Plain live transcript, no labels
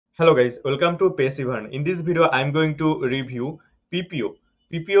Hello guys, welcome to Passivern. In this video, I'm going to review Pipio.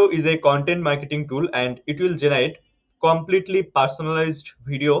 Pipio is a content marketing tool and it will generate completely personalized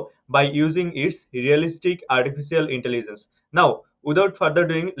video by using its realistic artificial intelligence. Now, without further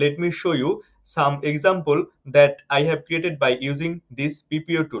doing, let me show you some example that I have created by using this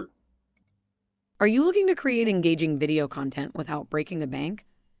Pipio tool. Are you looking to create engaging video content without breaking the bank?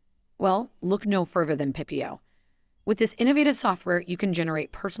 Well, look no further than Pipio. With this innovative software, you can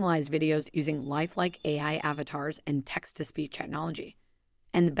generate personalized videos using lifelike AI avatars and text-to-speech technology.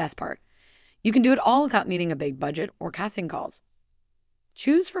 And the best part, you can do it all without needing a big budget or casting calls.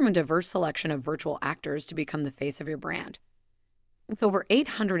 Choose from a diverse selection of virtual actors to become the face of your brand. With over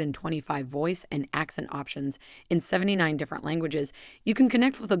 825 voice and accent options in 79 different languages, you can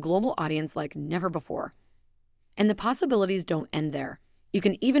connect with a global audience like never before. And the possibilities don't end there. You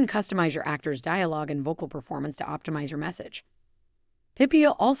can even customize your actor's dialogue and vocal performance to optimize your message.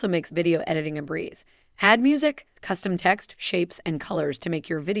 Pipio also makes video editing a breeze. Add music, custom text, shapes, and colors to make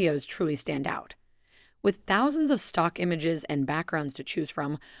your videos truly stand out. With thousands of stock images and backgrounds to choose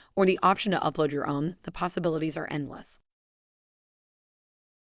from, or the option to upload your own, the possibilities are endless.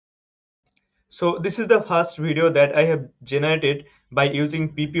 So this is the first video that I have generated by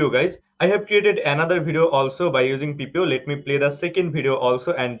using PPO guys. I have created another video also by using PPO. Let me play the second video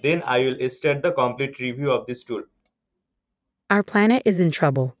also and then I will start the complete review of this tool. Our planet is in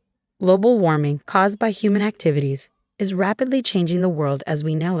trouble. Global warming, caused by human activities, is rapidly changing the world as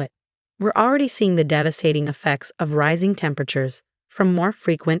we know it. We're already seeing the devastating effects of rising temperatures, from more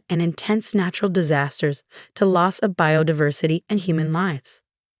frequent and intense natural disasters to loss of biodiversity and human lives.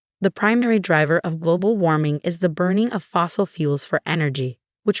 The primary driver of global warming is the burning of fossil fuels for energy,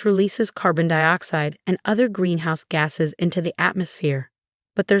 which releases carbon dioxide and other greenhouse gases into the atmosphere.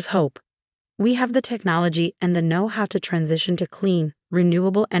 But there's hope. We have the technology and the know-how to transition to clean,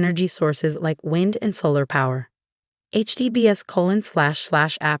 renewable energy sources like wind and solar power.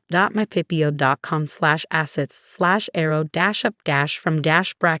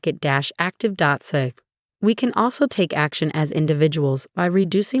 https://app.mypipio.com/assets/arrow-up-from-bracket-active.sig. We can also take action as individuals by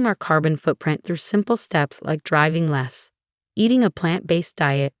reducing our carbon footprint through simple steps like driving less, eating a plant-based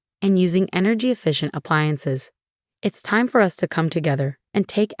diet, and using energy-efficient appliances. It's time for us to come together and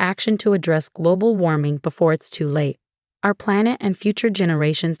take action to address global warming before it's too late. Our planet and future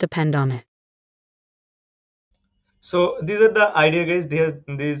generations depend on it. So these are the idea guys.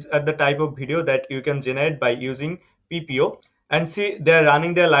 These are the type of video that you can generate by using PPO. And see, they are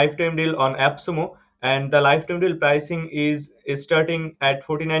running their lifetime deal on AppSumo, and the lifetime deal pricing is starting at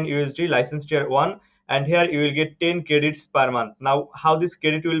 49 USD license tier 1, and here you will get 10 credits per month. Now how this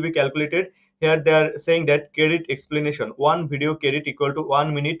credit will be calculated, here they are saying that credit explanation, one video credit equal to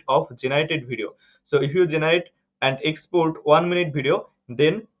 1 minute of generated video. So if you generate and export 1 minute video,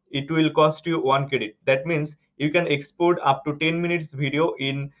 then it will cost you 1 credit. That means you can export up to 10 minutes video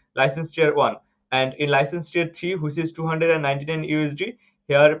in license tier 1, and in license tier 3, which is 299 USD,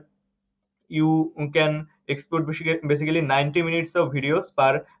 here you can export basically 90 minutes of videos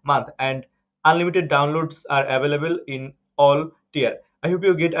per month, and unlimited downloads are available in all tier. I hope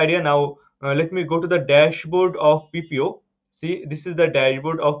you get idea. Now let me go to the dashboard of PPO. See, this is the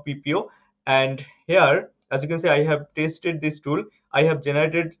dashboard of PPO, and here as you can see, I have tested this tool. I have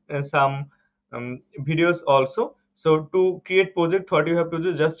generated some videos also. So to create project, what you have to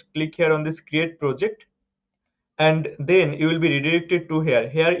do, just click here on this create project, and then you will be redirected to here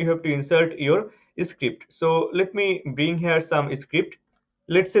you have to insert your script. So let me bring here some script.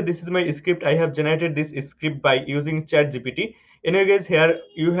 Let's say this is my script. I have generated this script by using ChatGPT. Anyway guys, here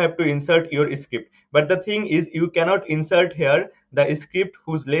you have to insert your script, but the thing is you cannot insert here the script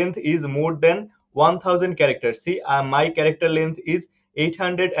whose length is more than 1000 characters. See, my character length is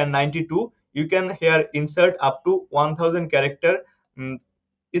 892. You can here insert up to 1000 character mm,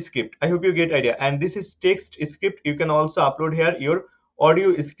 script. I hope you get idea. And this is text script. You can also upload here your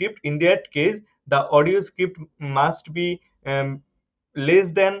audio script. In that case, the audio script must be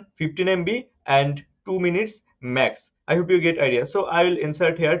less than 15 MB and 2 minutes max. I hope you get idea. So I will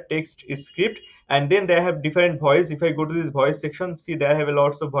insert here text script, and then they have different voice. If I go to this voice section, see there have a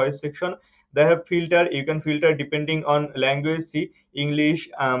lots of voice section. They have filter. You can filter depending on language. See, English,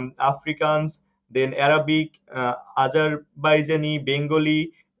 Afrikaans, then Arabic, Azerbaijani,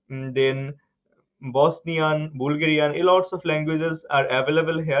 Bengali, then Bosnian, Bulgarian, a lots of languages are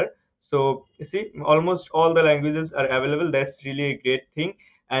available here. So you see, almost all the languages are available. That's really a great thing.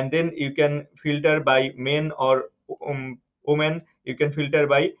 And then you can filter by men or women. You can filter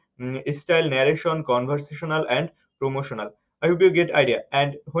by style, narration, conversational, and promotional. I hope you get idea.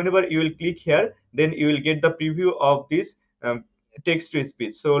 And whenever you will click here, then you will get the preview of this text to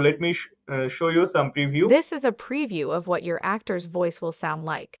speech. So let me show you some preview. This is a preview of what your actor's voice will sound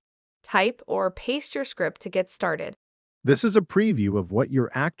like. Type or paste your script to get started. This is a preview of what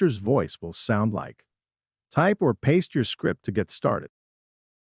your actor's voice will sound like. Type or paste your script to get started.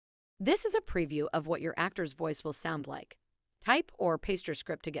 This is a preview of what your actor's voice will sound like. Type or paste your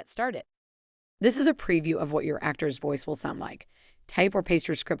script to get started. This is a preview of what your actor's voice will sound like. Type or paste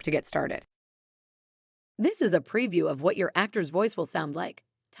your script to get started. This is a preview of what your actor's voice will sound like.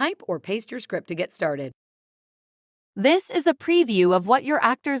 Type or paste your script to get started. This is a preview of what your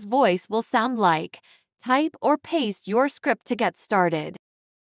actor's voice will sound like. Type or paste your script to get started.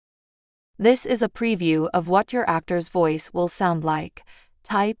 This is a preview of what your actor's voice will sound like.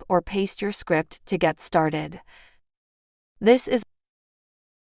 Type or paste your script to get started. This is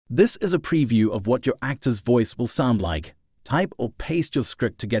a preview of what your actor's voice will sound like. Type or paste your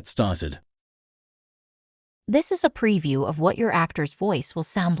script to get started. This is a preview of what your actor's voice will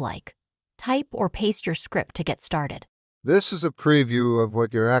sound like. Type or paste your script to get started. This is a preview of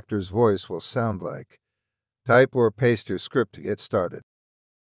what your actor's voice will sound like. Type or paste your script to get started.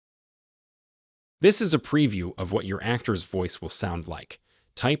 This is a preview of what your actor's voice will sound like.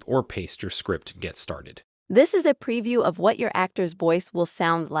 Type or paste your script to get started. This is a preview of what your actor's voice will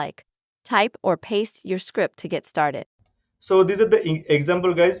sound like. Type or paste your script to get started. So these are the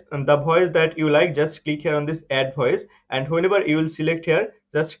example, guys. And the voice that you like, just click here on this add voice, and whenever you will select here,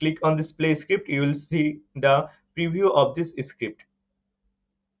 just click on this play script. You will see the preview of this script.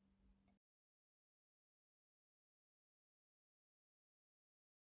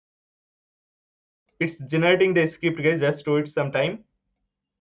 It's generating the script, guys. Just wait some time.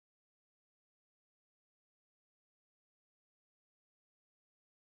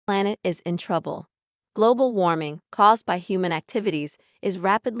 Planet is in trouble. Global warming, caused by human activities, is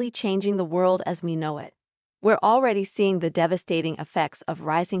rapidly changing the world as we know it. We're already seeing the devastating effects of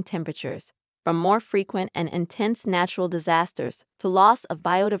rising temperatures, from more frequent and intense natural disasters to loss of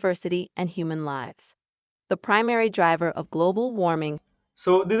biodiversity and human lives. The primary driver of global warming.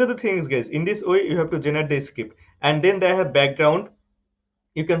 So these are the things, guys. In this way, you have to generate the script, and then they have background.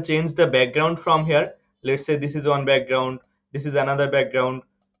 You can change the background from here. Let's say this is one background, this is another background,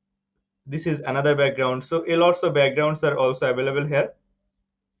 this is another background. So a lots of backgrounds are also available here.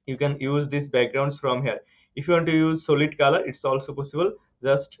 You can use these backgrounds from here. If you want to use solid color, it's also possible.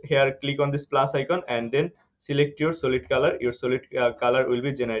 Just here click on this plus icon and then select your solid color. Your solid color will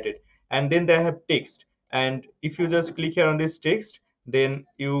be generated. And then they have text, and if you just click here on this text, then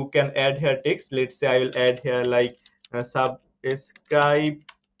you can add here text. Let's say I will add here like subscribe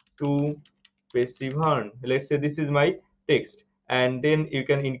to Passivern. Let's say this is my text, and then you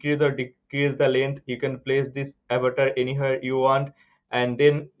can increase or decrease the length. You can place this avatar anywhere you want, and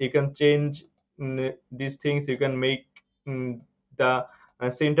then you can change these things. You can make the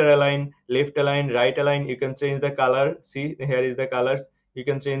center align, left align, right align. You can change the color. See, here is the colors. You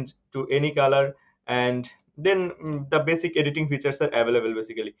can change to any color, and then the basic editing features are available.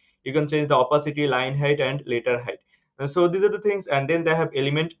 Basically, you can change the opacity, line height, and letter height. So these are the things. And then they have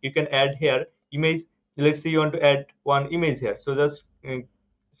element. You can add here image. Let's say you want to add one image here, so just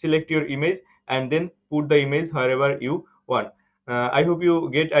select your image and then put the image wherever you want. I hope you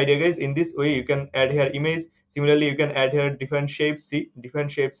get idea, guys. In this way you can add here image. Similarly, you can add here different shapes. See, different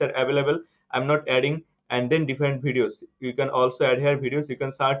shapes are available. I'm not adding. And then different videos, you can also add here videos. You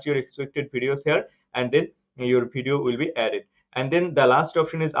can search your expected videos here, and then your video will be added. And then the last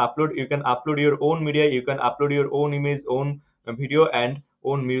option is upload. You can upload your own media. You can upload your own image, own video, and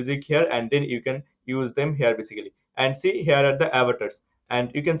own music here, and then you can use them here basically. And see, here are the avatars, and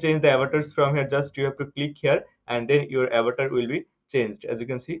you can change the avatars from here. Just you have to click here, and then your avatar will be changed. As you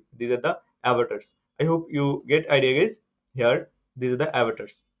can see, these are the avatars. I hope you get idea, guys. Here these are the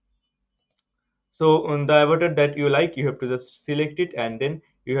avatars. So on the avatar that you like, you have to just select it and then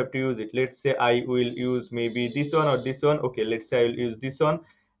you have to use it. Let's say I will use maybe this one or this one. Okay, let's say I will use this one.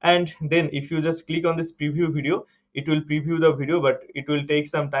 And then if you just click on this preview video, it will preview the video, but it will take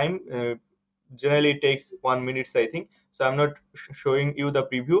some time. Generally it takes 1 minute, I think. So I'm not showing you the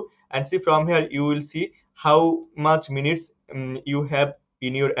preview. And see, from here you will see how much minutes you have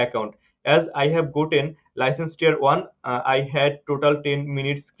in your account. As I have gotten license tier 1, I had total 10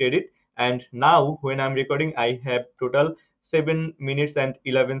 minutes credit, and now when I'm recording I have total 7 minutes and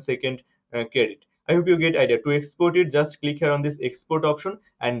 11 second credit. I hope you get idea. To export it, just click here on this export option,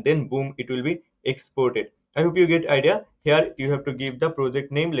 and then boom, it will be exported. I hope you get idea. Here you have to give the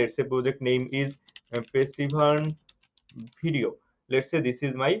project name. Let's say project name is Passivern video. Let's say this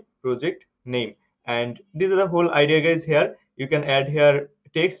is my project name, and this is the whole idea, guys. Here you can add here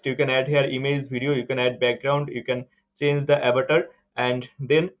text, you can add here image, video, you can add background, you can change the avatar, and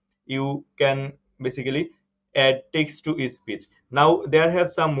then you can basically add text to each speech. Now there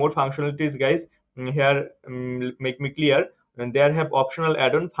have some more functionalities, guys. Here, make me clear. And there have optional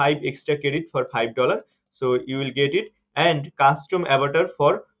add-on 5 extra credit for $5, so you will get it, and custom avatar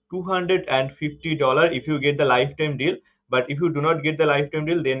for $250 if you get the lifetime deal. But if you do not get the lifetime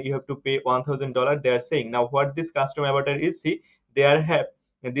deal, then you have to pay $1000, they are saying. Now what this custom avatar is, see, there have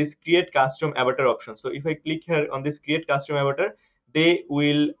this create custom avatar option. So if I click here on this create custom avatar, they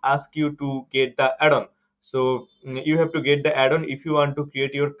will ask you to get the add-on. So you have to get the add-on if you want to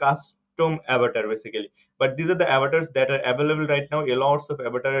create your custom avatar basically. But these are the avatars that are available right now. A lots of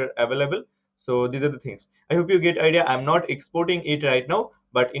avatar are available. So these are the things. I hope you get idea. I'm not exporting it right now,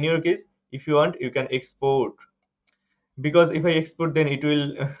 but in your case, if you want, you can export, because if I export, then it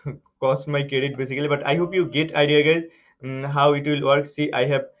will cost my credit basically. But I hope you get idea, guys, how it will work. See, I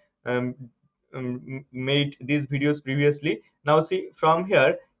have um, made these videos previously. Now see, from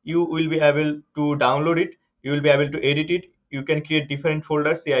here you will be able to download it, you will be able to edit it, you can create different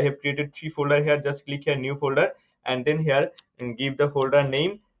folders. See, I have created 3 folder here. Just click here new folder, and then here and give the folder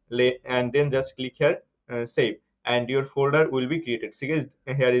name, and then just click here save, and your folder will be created. See guys,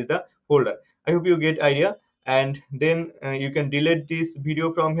 here is the folder. I hope you get idea. And then you can delete this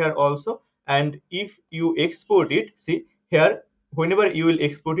video from here also. And if you export it, see here, whenever you will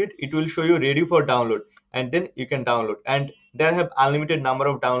export it, it will show you ready for download, and then you can download. And there have unlimited number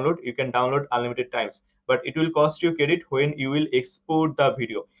of download, you can download unlimited times, but it will cost you credit when you will export the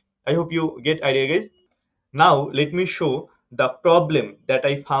video. I hope you get idea, guys. Now let me show the problem that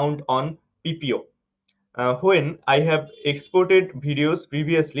I found on PPO. When I have exported videos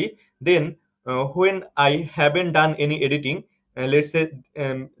previously, then when I haven't done any editing, let's say,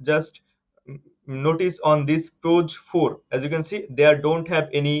 just notice on this Proj 4, as you can see, there don't have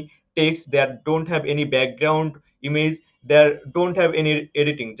any text, there don't have any background image, there don't have any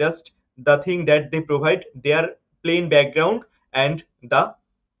editing, just the thing that they provide, their plain background and the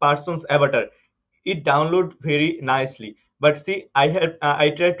person's avatar. It download very nicely. But see, I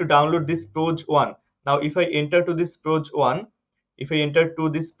tried to download this Proj 1. Now if I enter to this Proj 1, if I enter to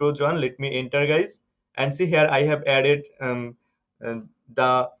this Proj 1, let me enter, guys, and see here I have added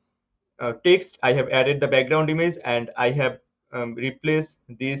the text, I have added the background image, and I have replaced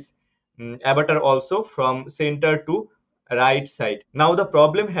this avatar also from center to right side. Now the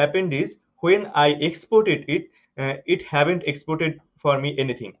problem happened is, when I exported it, it haven't exported for me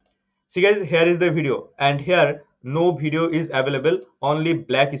anything. See guys, here is the video, and here no video is available, only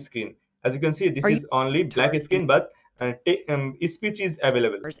black screen. As you can see, this is only black screen, but speech is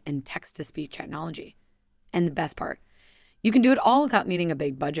available. And text-to-speech technology. And the best part, you can do it all without needing a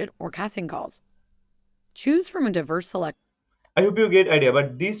big budget or casting calls. Choose from a diverse selection. I hope you get idea.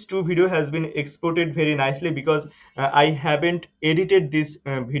 But these 2 video has been exported very nicely, because I haven't edited these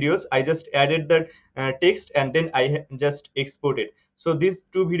videos. I just added the text, and then I just exported. So these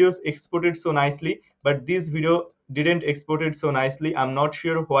 2 videos exported so nicely, but this video didn't export it so nicely. I'm not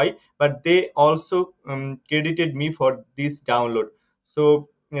sure why, but they also credited me for this download. So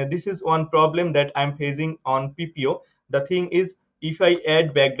this is one problem that I'm facing on PPO. The thing is, if I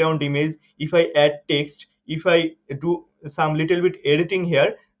add background image, if I add text, if I do some little bit editing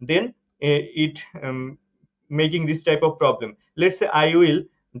here, then it making this type of problem. Let's say I will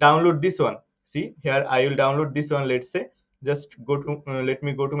download this one. See here, I will download this one. Let's say, just go to let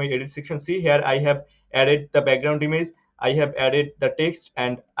me go to my edit section. See here, I have added the background image, I have added the text,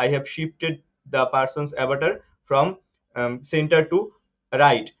 and I have shifted the person's avatar from center to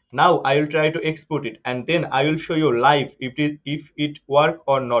right. Now I will try to export it, and then I will show you live if it work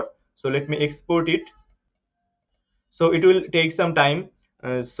or not. So let me export it. So it will take some time.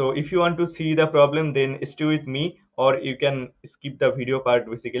 So if you want to see the problem, then stay with me, or you can skip the video part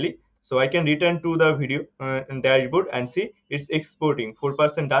basically. So I can return to the video dashboard, and see it's exporting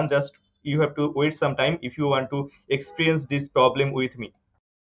 4% done. Just you have to wait some time if you want to experience this problem with me.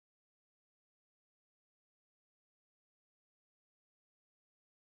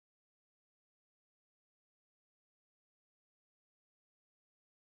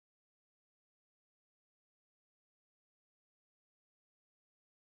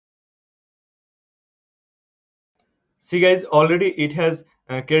 See guys, already it has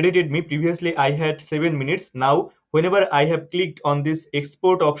credited me. Previously I had 7 minutes. Now whenever I have clicked on this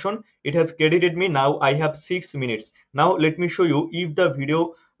export option, it has credited me. Now I have 6 minutes. Now let me show you if the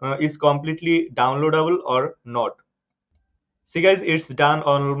video is completely downloadable or not. See guys, it's done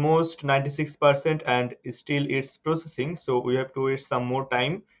almost 96%, and still it's processing, so we have to wait some more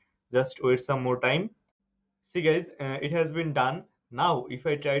time. Just wait some more time. See guys, it has been done. Now if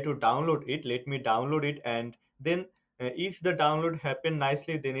I try to download it, let me download it, and then if the download happened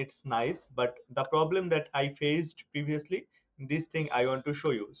nicely, then it's nice, but the problem that I faced previously, this thing I want to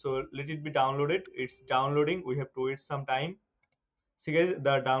show you. So let it be downloaded. It's downloading. We have to wait some time. See guys,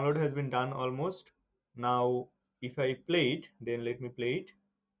 the download has been done almost. Now if I play it, then let me play it.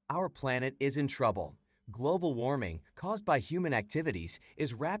 Our planet is in trouble. Global warming, caused by human activities,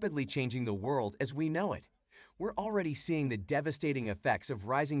 is rapidly changing the world as we know it. We're already seeing the devastating effects of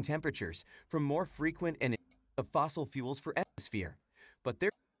rising temperatures from more frequent and of fossil fuels for atmosphere. But there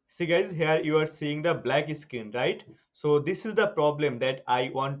See guys, here you are seeing the black screen, right? So this is the problem that I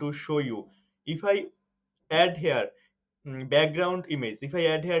want to show you. If I add here background image, if I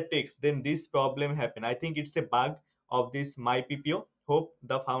add here text, then this problem happen. I think it's a bug of this my PPO. Hope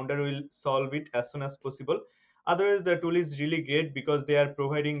the founder will solve it as soon as possible. Otherwise the tool is really great because they are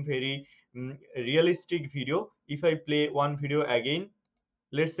providing very realistic video. If I play one video again,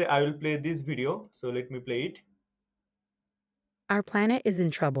 let's say I will play this video, so let me play it. Our planet is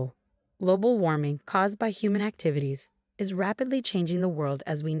in trouble. Global warming caused by human activities is rapidly changing the world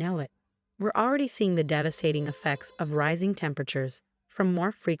as we know it. We're already seeing the devastating effects of rising temperatures, from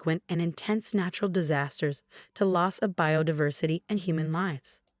more frequent and intense natural disasters to loss of biodiversity and human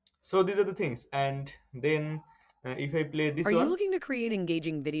lives. So these are the things. And then if I play this Are you one, looking to create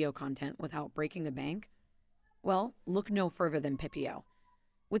engaging video content without breaking the bank? Well, look no further than Pipio.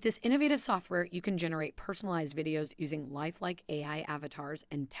 With this innovative software, you can generate personalized videos using lifelike AI avatars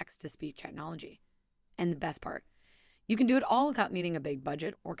and text-to-speech technology. And the best part, you can do it all without needing a big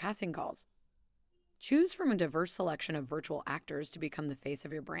budget or casting calls. Choose from a diverse selection of virtual actors to become the face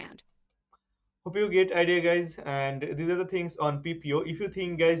of your brand. hope you get idea guys. And these are the things on PPO. If you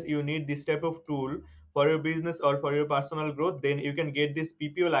think guys you need this type of tool for your business or for your personal growth, then you can get this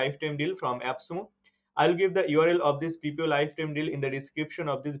PPO lifetime deal from AppSumo. I'll give the URL of this PPO lifetime deal in the description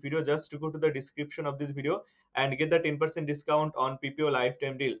of this video. Just to go to the description of this video and get the 10% discount on PPO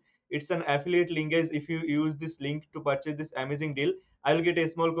lifetime deal. It's an affiliate link guys. If you use this link to purchase this amazing deal, I'll get a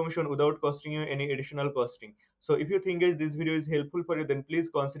small commission without costing you any additional costing. So if you think guys this video is helpful for you, then please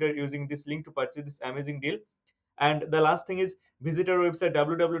consider using this link to purchase this amazing deal. And the last thing is, visit our website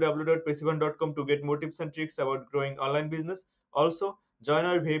www.passivern.com to get more tips and tricks about growing online business. Also, join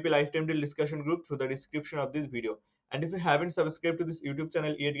our VIP lifetime deal discussion group through the description of this video. And if you haven't subscribed to this YouTube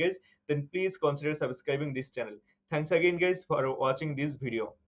channel yet guys, then please consider subscribing this channel. Thanks again guys for watching this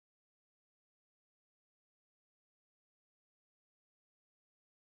video.